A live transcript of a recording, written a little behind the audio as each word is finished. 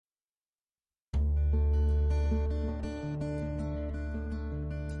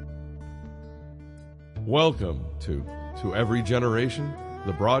Welcome to Every Generation,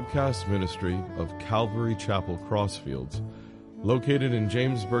 the broadcast ministry of Calvary Chapel Crossfields, located in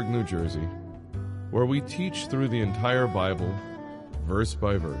Jamesburg, New Jersey, where we teach through the entire Bible, verse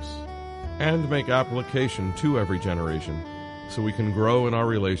by verse, and make application to every generation so we can grow in our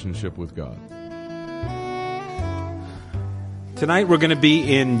relationship with God. Tonight we're going to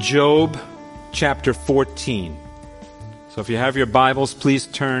be in Job chapter 14. So if you have your Bibles, please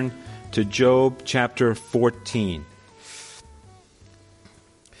turn to Job chapter 14.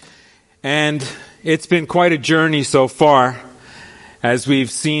 And it's been quite a journey so far as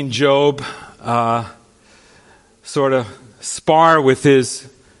we've seen Job sort of spar with his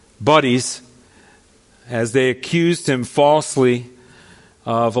buddies as they accused him falsely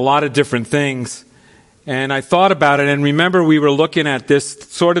of a lot of different things. And I thought about it, and remember we were looking at this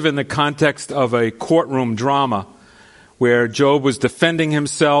sort of in the context of a courtroom drama where Job was defending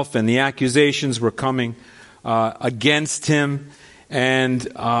himself and the accusations were coming against him. And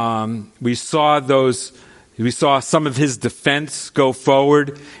we saw some of his defense go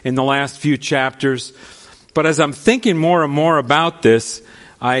forward in the last few chapters. But as I'm thinking more and more about this,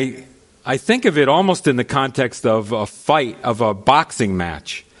 I think of it almost in the context of a fight, of a boxing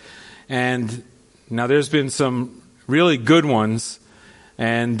match. And now there's been some really good ones,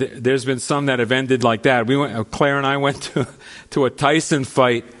 and there's been some that have ended like that. Claire and I went to a Tyson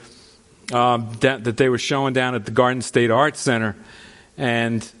fight that they were showing down at the Garden State Arts Center,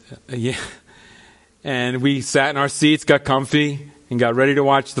 and we sat in our seats, got comfy, and got ready to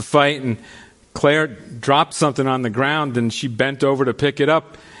watch the fight. And Claire dropped something on the ground, and she bent over to pick it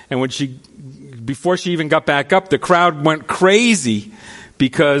up. And before she even got back up, the crowd went crazy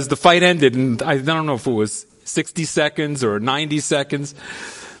because the fight ended, and I don't know if it was 60 seconds or 90 seconds.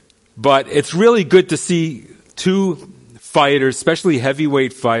 But it's really good to see two fighters, especially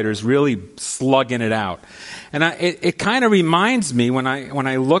heavyweight fighters, really slugging it out. And it kind of reminds me when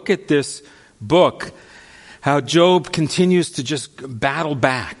I look at this book how Job continues to just battle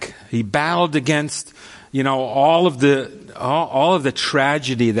back. He battled against, all of the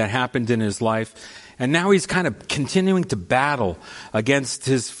tragedy that happened in his life. And now he's kind of continuing to battle against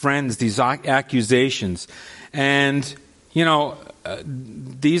his friends, these accusations. And,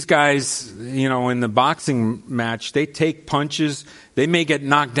 these guys, in the boxing match, they take punches. They may get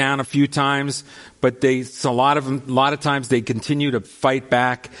knocked down a few times, but a lot of times they continue to fight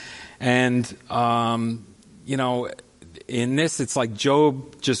back. And, in this, it's like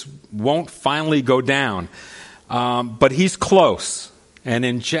Job just won't finally go down. But he's close. And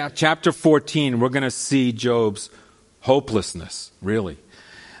in chapter 14, we're going to see Job's hopelessness, really.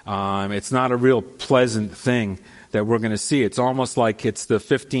 It's not a real pleasant thing that we're going to see. It's almost like it's the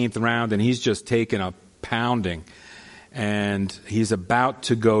 15th round and he's just taken a pounding. And he's about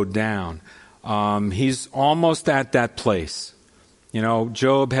to go down. He's almost at that place.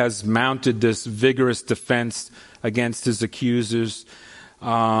 Job has mounted this vigorous defense against his accusers.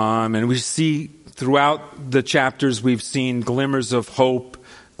 And we see throughout the chapters, we've seen glimmers of hope,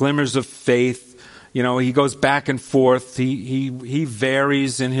 glimmers of faith. He goes back and forth. He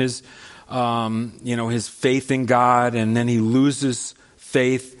varies in his, his faith in God, and then he loses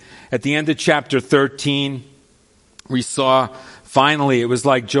faith. At the end of chapter 13, we saw finally, it was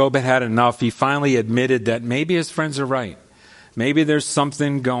like Job had enough. He finally admitted that maybe his friends are right. Maybe there's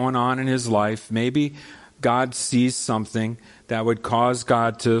something going on in his life. Maybe God sees something that would cause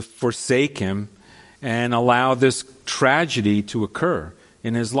God to forsake him and allow this tragedy to occur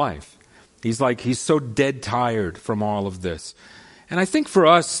in his life. He's so dead tired from all of this. And I think for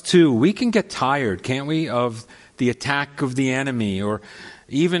us too, we can get tired, can't we, of the attack of the enemy, or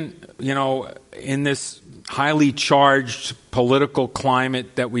even, in this highly charged political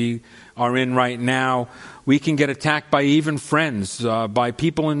climate that we are in right now, we can get attacked by even friends, by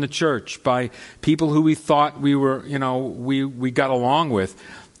people in the church, by people who we thought we were, we got along with.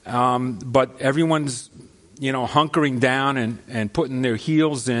 But everyone's, hunkering down and putting their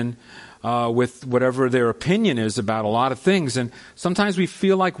heels in with whatever their opinion is about a lot of things. And sometimes we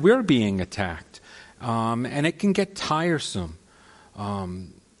feel like we're being attacked. And it can get tiresome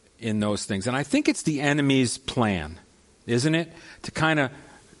in those things. And I think it's the enemy's plan, isn't it? To kind of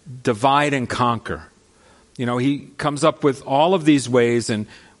divide and conquer. He comes up with all of these ways, and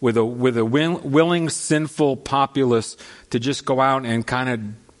with a willing, sinful populace to just go out and kind of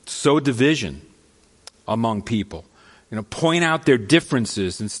sow division among people. Point out their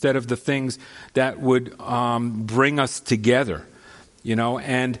differences instead of the things that would bring us together.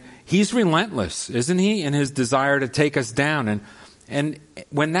 And he's relentless, isn't he, in his desire to take us down. And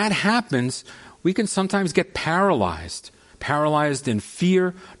when that happens, we can sometimes get paralyzed paralyzed in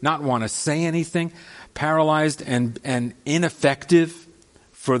fear, not want to say anything, paralyzed and ineffective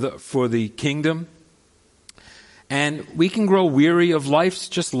for the kingdom. And we can grow weary of life's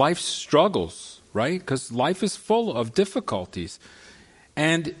struggles, right? Because life is full of difficulties.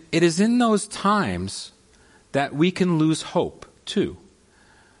 And it is in those times that we can lose hope too.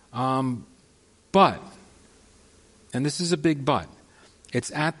 But, and this is a big but, it's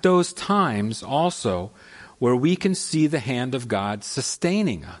at those times also where we can see the hand of God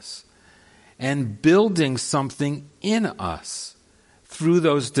sustaining us and building something in us through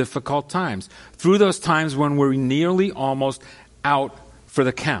those difficult times, through those times when we're nearly almost out for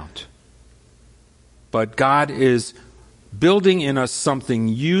the count. But God is building in us something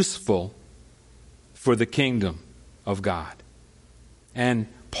useful for the kingdom of God. And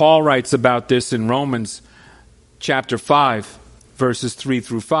Paul writes about this in Romans chapter 5, verses 3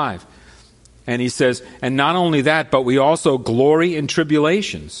 through 5. And he says, and not only that, but we also glory in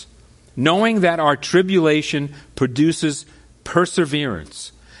tribulations, knowing that our tribulation produces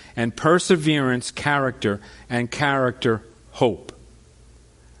perseverance, and perseverance, character, and character, hope.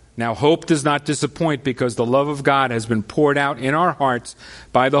 Now, hope does not disappoint because the love of God has been poured out in our hearts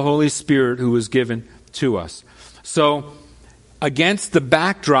by the Holy Spirit who was given to us. So, against the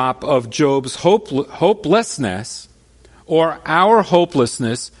backdrop of Job's hopelessness, or our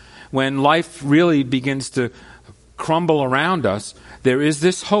hopelessness, when life really begins to crumble around us, there is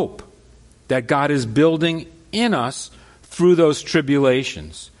this hope that God is building in us through those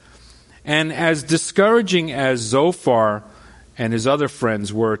tribulations. And as discouraging as Zophar and his other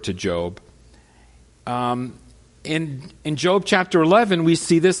friends were to Job, in Job chapter 11, we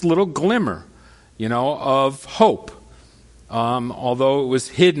see this little glimmer, of hope, although it was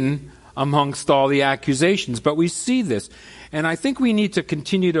hidden amongst all the accusations. But we see this. And I think we need to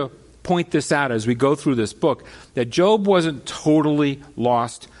continue to point this out as we go through this book, that Job wasn't totally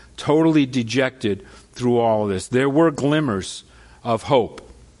lost, totally dejected through all of this. There were glimmers of hope.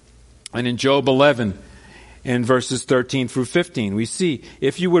 And in Job 11, in verses 13 through 15, we see,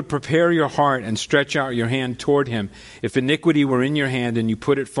 if you would prepare your heart and stretch out your hand toward him, if iniquity were in your hand and you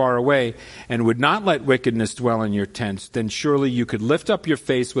put it far away, and would not let wickedness dwell in your tents, then surely you could lift up your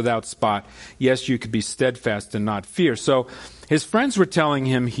face without spot. Yes, you could be steadfast and not fear. So his friends were telling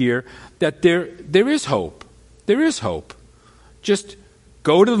him here that there is hope. There is hope. Just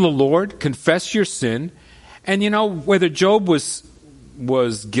go to the Lord, confess your sin, and whether Job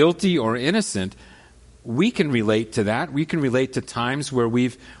was guilty or innocent, we can relate to that. We can relate to times where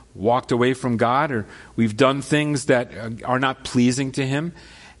we've walked away from God or we've done things that are not pleasing to Him.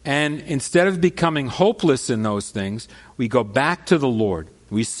 And instead of becoming hopeless in those things, we go back to the Lord.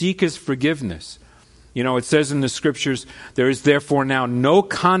 We seek His forgiveness. It says in the Scriptures, there is therefore now no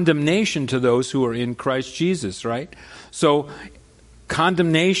condemnation to those who are in Christ Jesus, right? So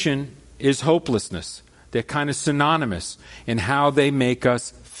condemnation is hopelessness. They're kind of synonymous in how they make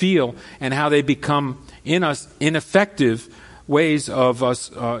us feel and how they become in us ineffective ways of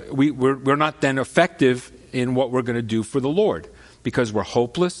us. We're not then effective in what we're going to do for the Lord because we're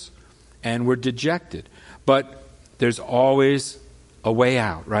hopeless and we're dejected. But there's always a way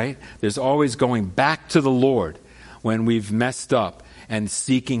out, right? There's always going back to the Lord when we've messed up and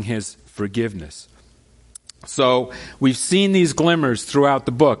seeking His forgiveness. So we've seen these glimmers throughout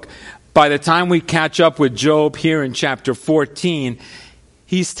the book. By the time we catch up with Job here in chapter 14,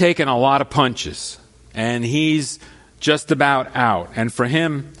 he's taken a lot of punches, and he's just about out. And for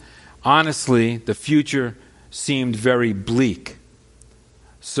him, honestly, the future seemed very bleak.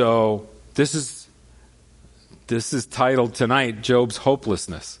 So this is titled tonight, Job's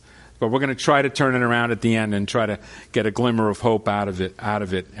Hopelessness. But we're going to try to turn it around at the end and try to get a glimmer of hope out of it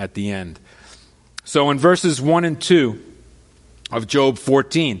at the end. So in verses 1 and 2 of Job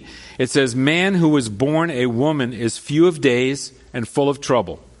 14, it says, man who was born a woman is few of days and full of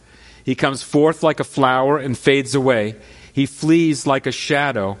trouble. He comes forth like a flower and fades away. He flees like a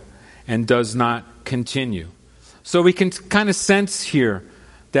shadow and does not continue. So we can kind of sense here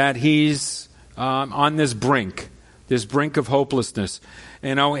that he's on this brink of hopelessness.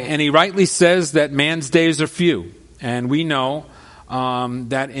 And he rightly says that man's days are few. And we know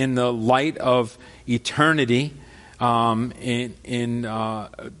that in the light of eternity, in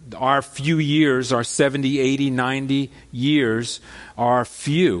our few years, our 70, 80, 90 years are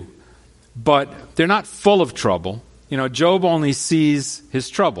few. But they're not full of trouble. Job only sees his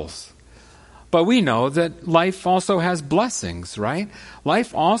troubles. But we know that life also has blessings, right?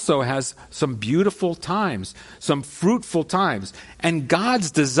 Life also has some beautiful times, some fruitful times. And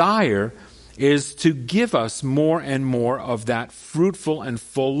God's desire is to give us more and more of that fruitful and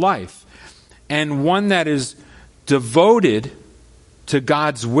full life. And one that is devoted to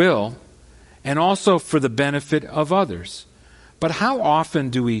God's will and also for the benefit of others. But how often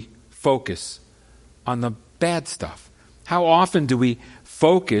do we focus on the bad stuff? How often do we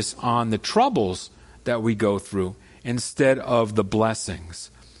focus on the troubles that we go through instead of the blessings?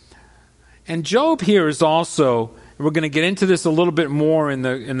 And Job here is also, we're going to get into this a little bit more in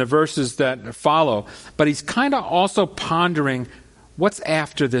the verses that follow, but he's kind of also pondering what's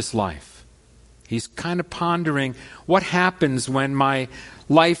after this life. He's kind of pondering what happens when my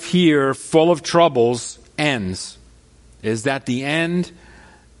life here, full of troubles, ends. Is that the end?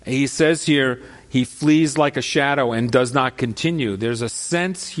 He says here, he flees like a shadow and does not continue. There's a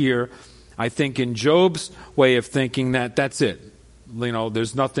sense here, I think, in Job's way of thinking that that's it. You know,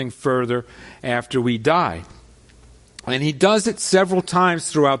 there's nothing further after we die. And he does it several times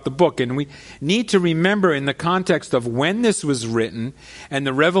throughout the book. And we need to remember in the context of when this was written and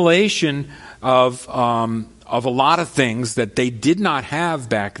the revelation of a lot of things that they did not have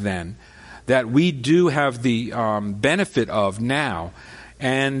back then, that we do have the benefit of now.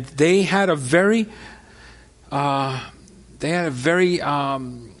 And they had a very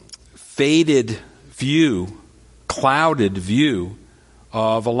faded view, clouded view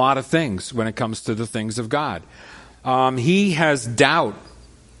of a lot of things when it comes to the things of God. He has doubt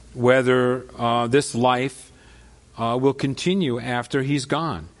whether this life will continue after he's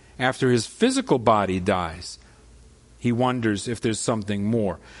gone, after his physical body dies. He wonders if there's something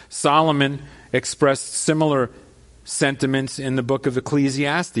more. Solomon expressed similar sentiments in the book of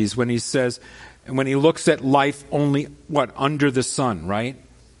Ecclesiastes when he says, when he looks at life only, under the sun, right?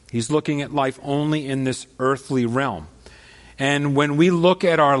 He's looking at life only in this earthly realm. And when we look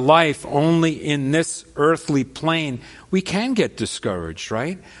at our life only in this earthly plane, we can get discouraged,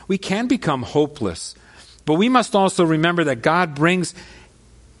 right? We can become hopeless. But we must also remember that God brings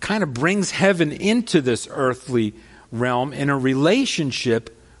heaven into this earthly realm in a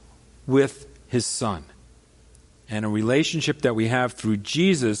relationship with his Son. And a relationship that we have through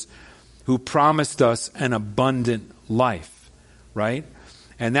Jesus, who promised us an abundant life, right?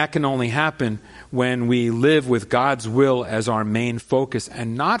 And that can only happen when we live with God's will as our main focus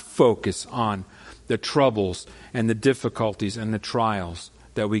and not focus on the troubles and the difficulties and the trials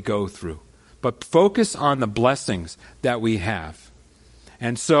that we go through, but focus on the blessings that we have.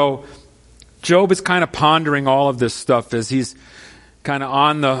 And so Job is kind of pondering all of this stuff as he's kind of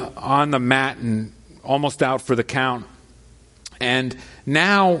on the mat and almost out for the count. And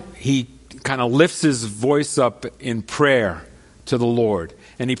now he kind of lifts his voice up in prayer to the Lord.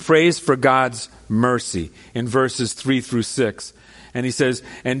 And he prays for God's mercy in verses 3 through 6. And he says,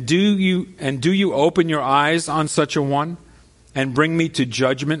 And do you open your eyes on such a one and bring me to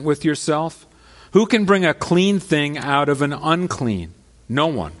judgment with yourself? Who can bring a clean thing out of an unclean? No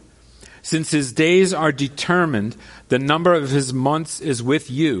one. Since his days are determined, the number of his months is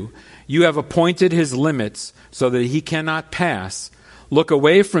with you. You have appointed his limits so that he cannot pass. Look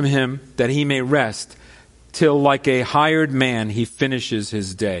away from him that he may rest, till like a hired man he finishes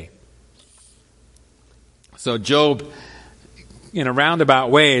his day. So Job, in a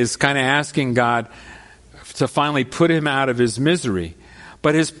roundabout way, is kind of asking God to finally put him out of his misery.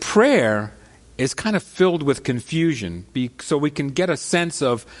 But his prayer is kind of filled with confusion, so we can get a sense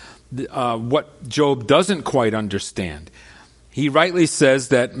of what Job doesn't quite understand. He rightly says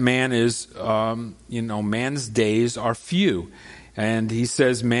that man is, man's days are few. And he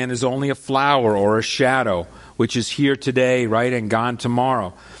says man is only a flower or a shadow, which is here today, right, and gone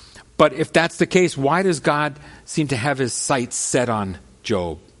tomorrow. But if that's the case, why does God seem to have his sights set on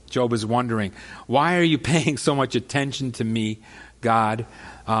Job? Job is wondering, why are you paying so much attention to me, God,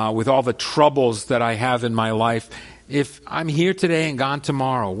 with all the troubles that I have in my life? If I'm here today and gone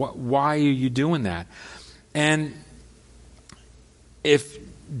tomorrow, why are you doing that? And if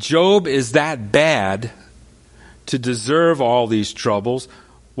Job is that bad to deserve all these troubles,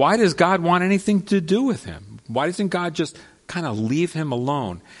 why does God want anything to do with him? Why doesn't God just kind of leave him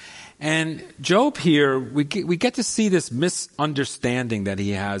alone? And Job here, we get to see this misunderstanding that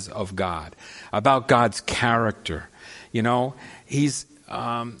he has of God, about God's character. You know, he's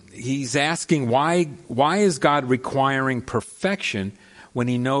asking why is God requiring perfection when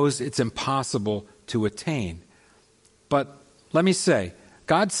he knows it's impossible to attain? But let me say,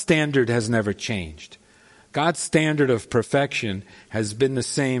 God's standard has never changed. God's standard of perfection has been the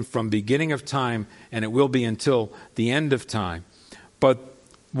same from beginning of time, and it will be until the end of time. But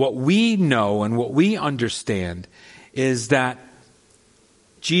what we know and what we understand is that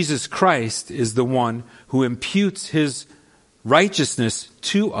Jesus Christ is the one who imputes his righteousness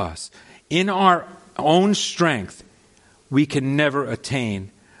to us. In our own strength, we can never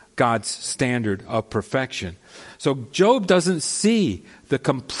attain God's standard of perfection. So Job doesn't see the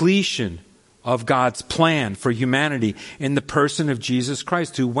completion of God's plan for humanity in the person of Jesus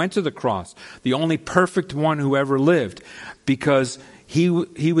Christ, who went to the cross, the only perfect one who ever lived, because he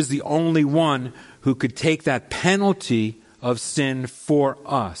was the only one who could take that penalty of sin for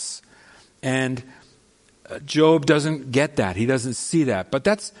us. And Job doesn't get that. He doesn't see that. But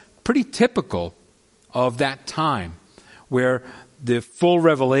that's pretty typical of that time, where the full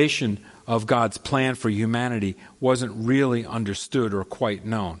revelation of God's plan for humanity wasn't really understood or quite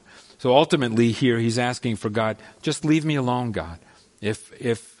known. So ultimately here he's asking for God, just leave me alone, God.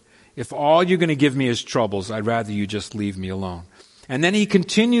 If all you're going to give me is troubles, I'd rather you just leave me alone. And then he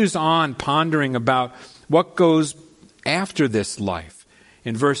continues on pondering about what goes after this life.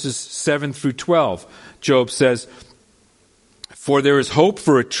 In verses 7 through 12, Job says, "For there is hope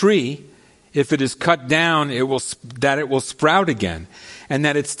for a tree. If it is cut down, it will sprout again, and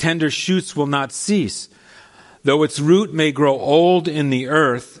that its tender shoots will not cease. Though its root may grow old in the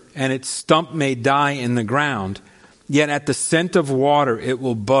earth, and its stump may die in the ground, yet at the scent of water it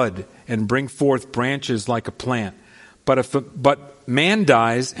will bud and bring forth branches like a plant. But man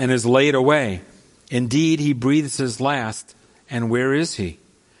dies and is laid away. Indeed, he breathes his last, and where is he?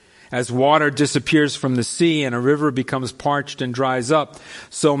 As water disappears from the sea and a river becomes parched and dries up,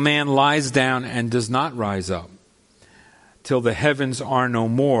 so man lies down and does not rise up. Till the heavens are no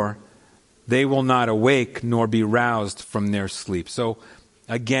more, they will not awake nor be roused from their sleep." So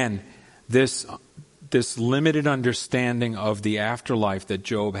again, this limited understanding of the afterlife that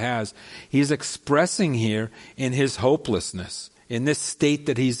Job has, he's expressing here in his hopelessness, in this state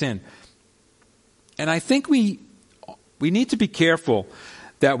that he's in. And I think we need to be careful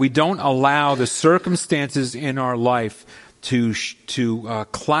that we don't allow the circumstances in our life to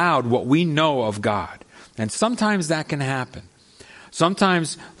cloud what we know of God. And sometimes that can happen.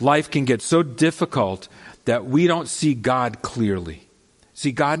 Sometimes life can get so difficult that we don't see God clearly.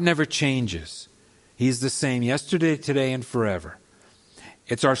 See, God never changes. He's the same yesterday, today, and forever.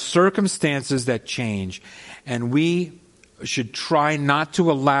 It's our circumstances that change, and we should try not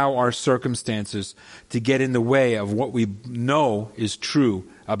to allow our circumstances to get in the way of what we know is true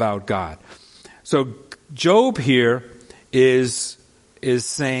about God. So Job here is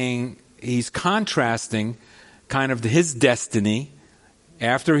saying, he's contrasting kind of his destiny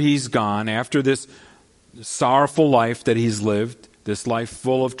after he's gone, after this sorrowful life that he's lived, this life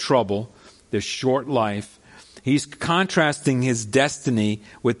full of trouble, this short life. He's contrasting his destiny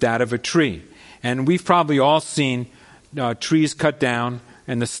with that of a tree. And we've probably all seen trees cut down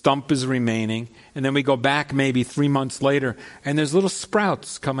and the stump is remaining, and then we go back maybe 3 months later and there's little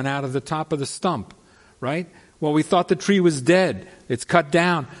sprouts coming out of the top of the stump, right? Well, we thought the tree was dead. It's cut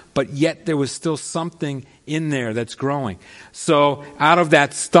down, but yet there was still something in there that's growing. So out of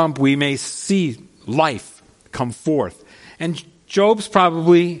that stump we may see life come forth. And Job's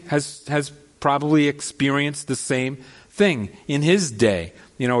probably has probably experienced the same thing in his day.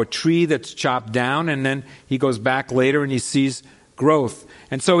 You know, a tree that's chopped down, and then he goes back later and he sees growth.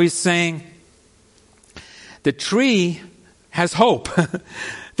 And so he's saying the tree has hope.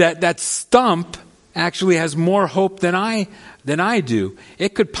 that stump actually has more hope than I do.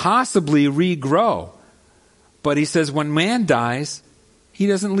 It could possibly regrow. But he says when man dies, he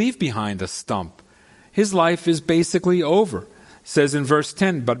doesn't leave behind a stump. His life is basically over. It says in verse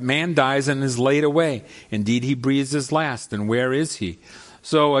 10, "But man dies and is laid away. Indeed, he breathes his last, and where is he?"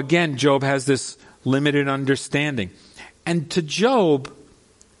 So again, Job has this limited understanding. And to Job,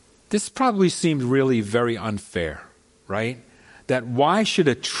 this probably seemed really very unfair, right? That why should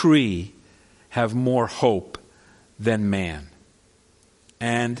a tree have more hope than man?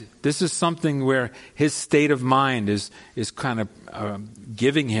 And this is something where his state of mind is kind of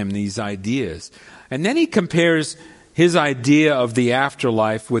giving him these ideas. And then he compares his idea of the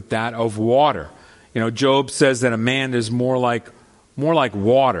afterlife with that of water. You know, Job says that a man is more like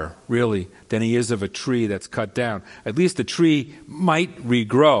water, really, than he is of a tree that's cut down. At least a tree might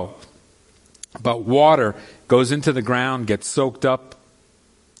regrow. But water goes into the ground, gets soaked up,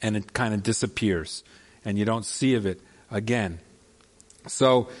 and it kind of disappears. And you don't see of it again.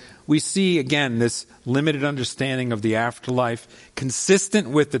 So we see, again, this limited understanding of the afterlife, consistent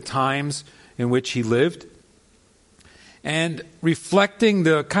with the times in which he lived, and reflecting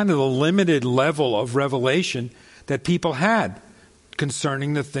the kind of the limited level of revelation that people had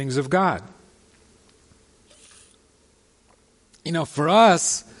concerning the things of God. You know, for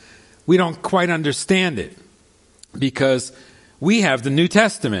us, we don't quite understand it because we have the New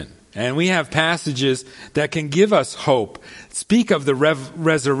Testament and we have passages that can give us hope. Speak of the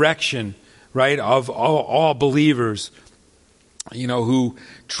resurrection, right, of all believers. who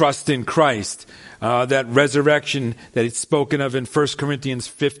trust in Christ. That resurrection that it's spoken of in 1 Corinthians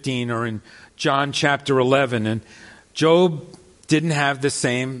 15 or in John chapter 11. And Job didn't have the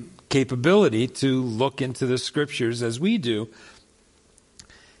same capability to look into the scriptures as we do.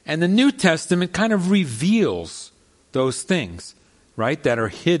 And the New Testament kind of reveals those things, right, that are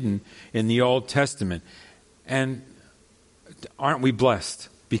hidden in the Old Testament. And aren't we blessed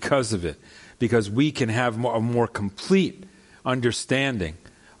because of it? Because we can have a more complete understanding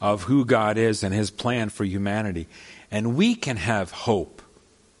of who God is and his plan for humanity. And we can have hope,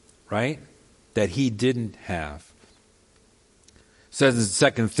 right, that he didn't have. It says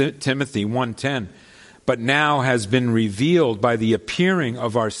in 2 Timothy 1:10, but now has been revealed by the appearing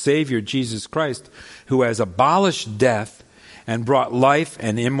of our Savior Jesus Christ, who has abolished death and brought life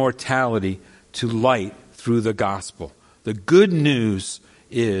and immortality to light through the gospel. The good news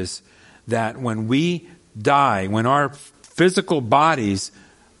is that when we die, when our physical bodies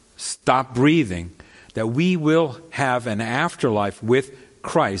stop breathing, that we will have an afterlife with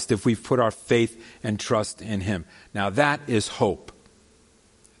Christ if we've put our faith and trust in him. Now that is hope.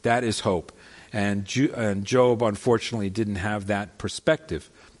 That is hope. And Job, unfortunately, didn't have that perspective.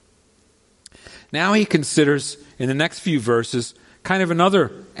 Now he considers, in the next few verses, kind of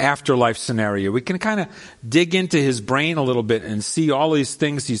another afterlife scenario. We can kind of dig into his brain a little bit and see all these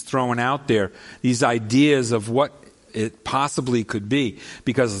things he's throwing out there, these ideas of what it possibly could be,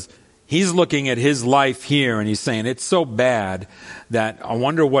 because he's looking at his life here and he's saying it's so bad that I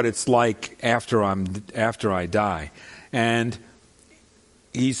wonder what it's like after I die. And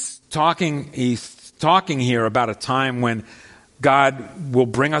he's talking here about a time when God will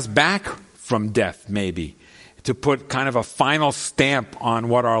bring us back from death, maybe, to put kind of a final stamp on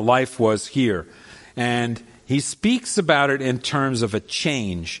what our life was here. And he speaks about it in terms of a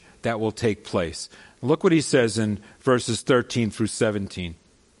change that will take place. Look what he says in verses 13 through 17.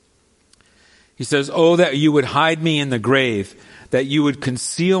 He says, "Oh, that you would hide me in the grave, that you would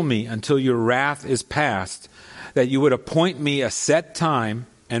conceal me until your wrath is past, that you would appoint me a set time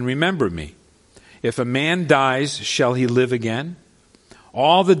and remember me. If a man dies, shall he live again?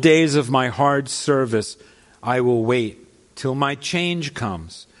 All the days of my hard service I will wait till my change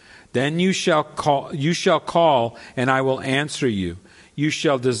comes. Then you shall call, and I will answer you. You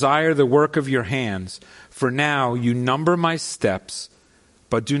shall desire the work of your hands. For now you number my steps,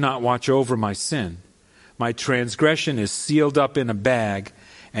 but do not watch over my sin. My transgression is sealed up in a bag,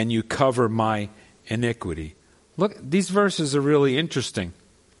 and you cover my iniquity." Look, these verses are really interesting,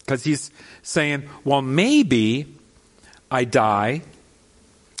 because he's saying, well, maybe I die,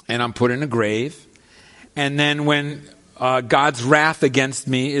 and I'm put in a grave, and then when God's wrath against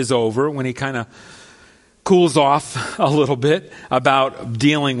me is over, when he kind of cools off a little bit about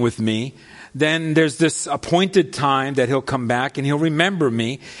dealing with me, then there's this appointed time that he'll come back and he'll remember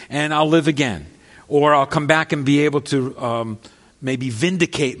me and I'll live again. Or I'll come back and be able to maybe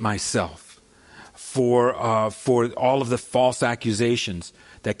vindicate myself for all of the false accusations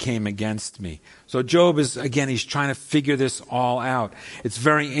that came against me. So Job is, again, he's trying to figure this all out. It's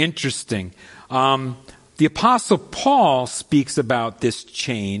very interesting. The Apostle Paul speaks about this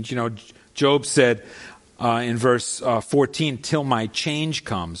change. Job said in verse 14, "Till my change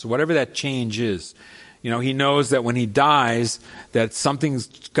comes," whatever that change is. He knows that when he dies, that something's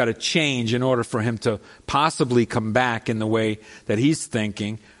got to change in order for him to possibly come back in the way that he's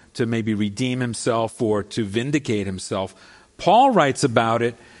thinking, to maybe redeem himself or to vindicate himself. Paul writes about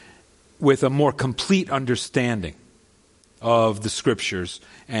it with a more complete understanding of the Scriptures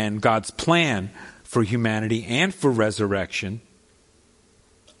and God's plan for humanity and for resurrection.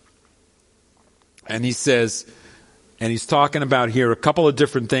 And he says, and he's talking about here a couple of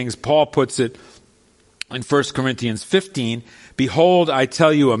different things. Paul puts it in 1 Corinthians 15, "Behold, I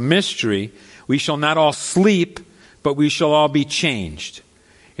tell you a mystery. We shall not all sleep, but we shall all be changed.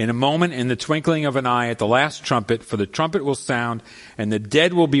 In a moment, in the twinkling of an eye, at the last trumpet, for the trumpet will sound, and the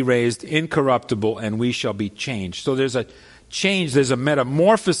dead will be raised incorruptible, and we shall be changed." So there's a change, there's a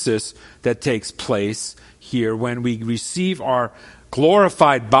metamorphosis that takes place here when we receive our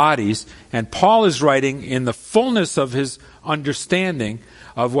glorified bodies. And Paul is writing in the fullness of his understanding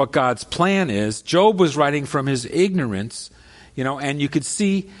of what God's plan is. Job was writing from his ignorance, and you could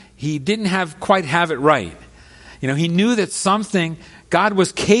see he didn't quite have it right. He knew that God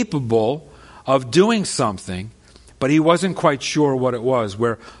was capable of doing something, but he wasn't quite sure what it was,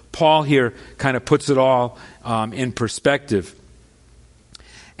 where Paul here kind of puts it all in perspective.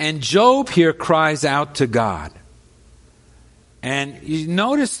 And Job here cries out to God. And you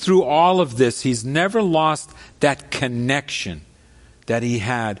notice through all of this, he's never lost that connection that he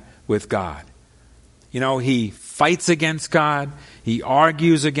had with God. He fights against God. He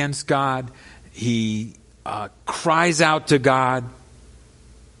argues against God. He cries out to God.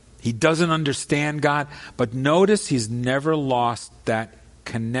 He doesn't understand God. But notice he's never lost that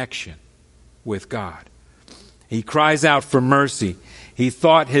connection with God. He cries out for mercy. He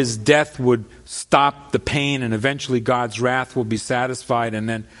thought his death would stop the pain and eventually God's wrath will be satisfied. And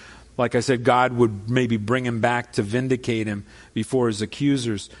then, like I said, God would maybe bring him back to vindicate him before his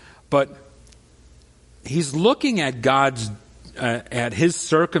accusers. But he's looking at at his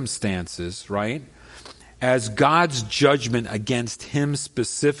circumstances, right, as God's judgment against him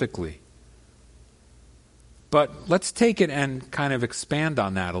specifically. But let's take it and kind of expand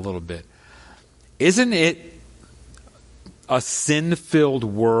on that a little bit. Isn't it a sin-filled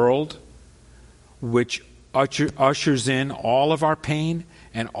world which ushers in all of our pain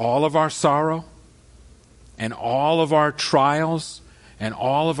and all of our sorrow and all of our trials and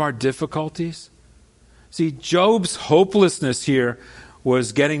all of our difficulties? See, Job's hopelessness here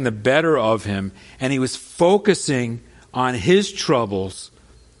was getting the better of him, and he was focusing on his troubles,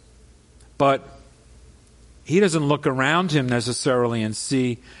 but he doesn't look around him necessarily and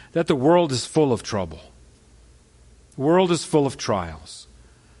see that the world is full of trouble. The world is full of trials.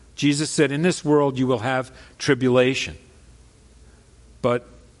 Jesus said, in this world you will have tribulation. But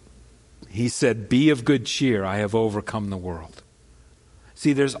he said, be of good cheer, I have overcome the world.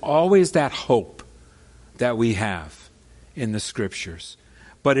 See, there's always that hope that we have in the Scriptures.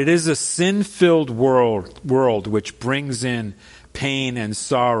 But it is a sin-filled world which brings in pain and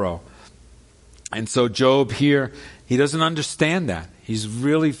sorrow. And so Job here, he doesn't understand that. He's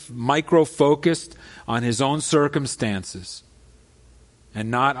really micro-focused on his own circumstances and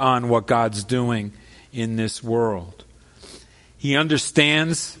not on what God's doing in this world. He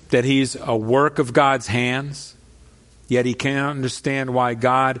understands that he's a work of God's hands, yet he can't understand why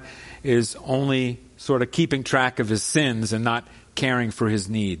God is only sort of keeping track of his sins and not caring for his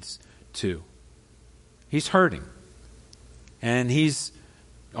needs too. He's hurting. And he's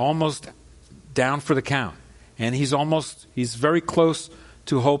almost down for the count. And he's very close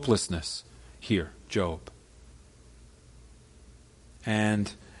to hopelessness here, Job.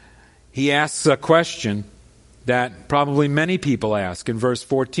 And he asks a question that probably many people ask in verse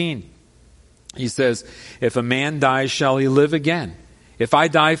 14. He says, if a man dies, shall he live again? If I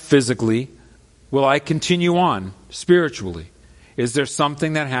die physically, will I continue on spiritually? Is there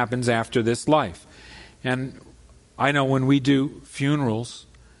something that happens after this life? And I know when we do funerals,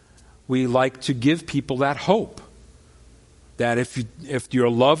 we like to give people that hope. That if your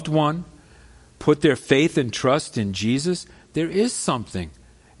loved one put their faith and trust in Jesus, there is something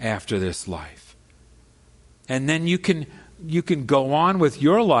after this life. And then you can go on with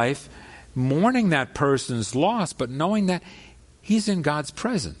your life mourning that person's loss, but knowing that he's in God's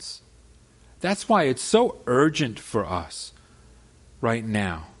presence. That's why it's so urgent for us right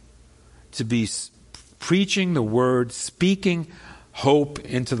now to be preaching the word, speaking hope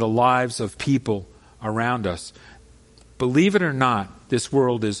into the lives of people around us. Believe it or not, this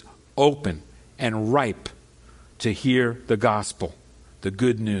world is open and ripe to hear the gospel, the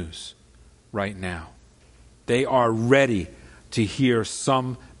good news, right now. They are ready to hear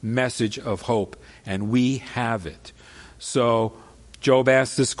some message of hope, and we have it. So Job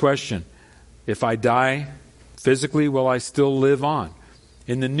asked this question, if I die physically, will I still live on?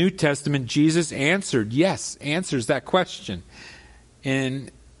 In the New Testament, Jesus answers that question.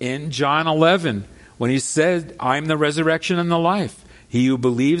 In John 11, when he said, I'm the resurrection and the life. He who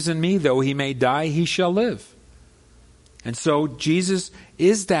believes in me, though he may die, he shall live. And so Jesus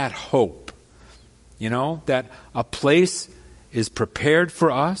is that hope, that a place is prepared for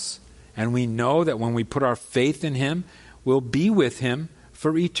us, and we know that when we put our faith in him, we'll be with him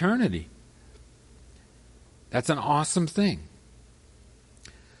for eternity. That's an awesome thing.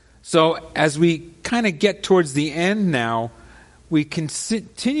 So as we kind of get towards the end now, we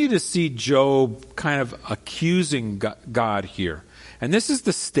continue to see Job kind of accusing God here. And this is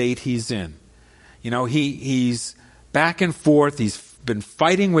the state he's in. He's back and forth. He's been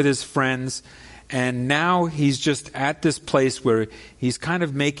fighting with his friends. And now he's just at this place where he's kind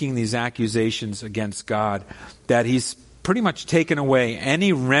of making these accusations against God that he's pretty much taken away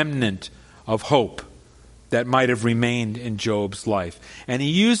any remnant of hope that might have remained in Job's life. And he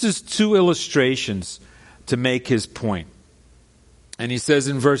uses two illustrations to make his point. And he says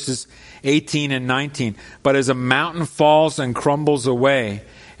in verses 18 and 19, but as a mountain falls and crumbles away,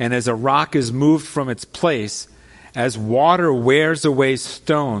 and as a rock is moved from its place, as water wears away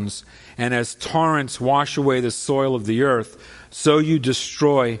stones, and as torrents wash away the soil of the earth, so you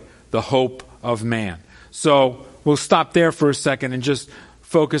destroy the hope of man. So we'll stop there for a second and just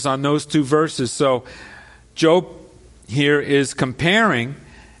focus on those two verses. So Job here is comparing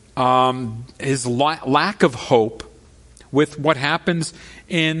his lack of hope with what happens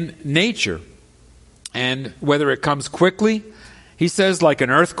in nature. And whether it comes quickly, he says, like an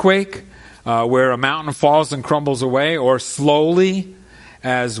earthquake, where a mountain falls and crumbles away, or slowly,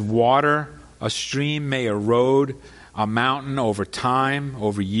 as water, a stream may erode a mountain over time,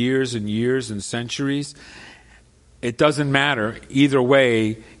 over years and years and centuries. It doesn't matter. Either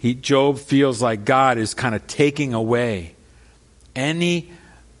way, Job feels like God is kind of taking away any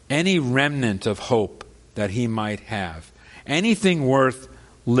remnant of hope that he might have, anything worth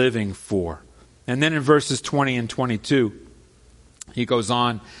living for. And then in verses 20 and 22, he goes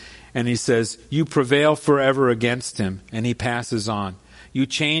on and he says, you prevail forever against him, and he passes on. You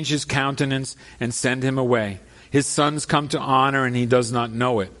change his countenance and send him away. His sons come to honor, and he does not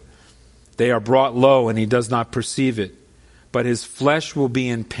know it. They are brought low, and he does not perceive it. But his flesh will be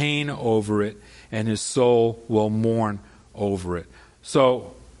in pain over it, and his soul will mourn over it.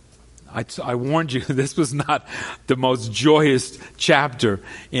 So, I warned you, this was not the most joyous chapter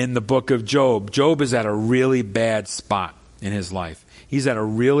in the book of Job. Job is at a really bad spot in his life. He's at a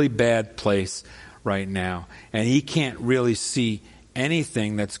really bad place right now, and he can't really see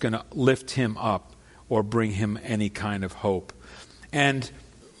anything that's going to lift him up or bring him any kind of hope. And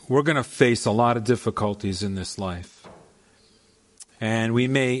we're going to face a lot of difficulties in this life. And we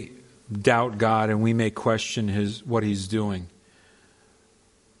may doubt God, and we may question what he's doing.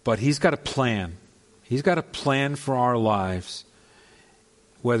 But he's got a plan. He's got a plan for our lives,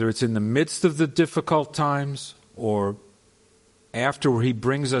 whether it's in the midst of the difficult times or after he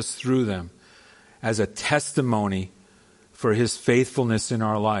brings us through them, as a testimony for his faithfulness in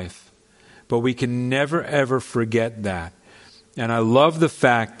our life. But we can never, ever forget that. And I love the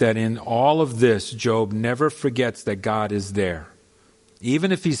fact that in all of this, Job never forgets that God is there.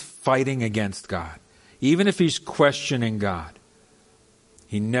 Even if he's fighting against God, even if he's questioning God,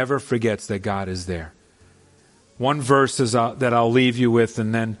 he never forgets that God is there. One verse that I'll leave you with,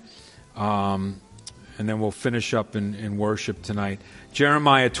 and then we'll finish up in worship tonight.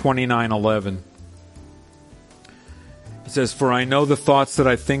 Jeremiah 29:11. It says, "For I know the thoughts that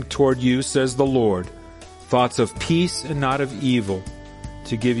I think toward you, says the Lord, thoughts of peace and not of evil,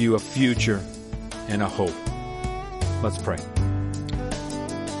 to give you a future and a hope." Let's pray.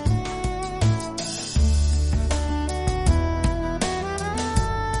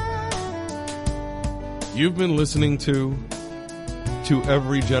 You've been listening to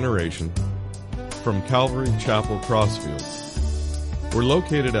Every Generation from Calvary Chapel Crossfields. We're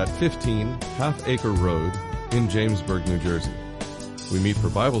located at 15 Half Acre Road in Jamesburg, New Jersey. We meet for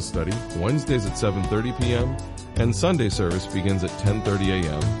Bible study Wednesdays at 7:30 p.m. and Sunday service begins at 10:30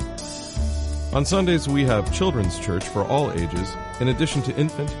 a.m. On Sundays, we have children's church for all ages, in addition to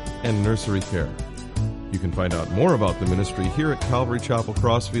infant and nursery care. You can find out more about the ministry here at Calvary Chapel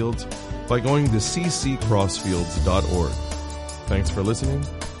Crossfields by going to cccrossfields.org. Thanks for listening,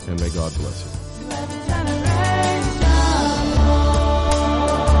 and may God bless you.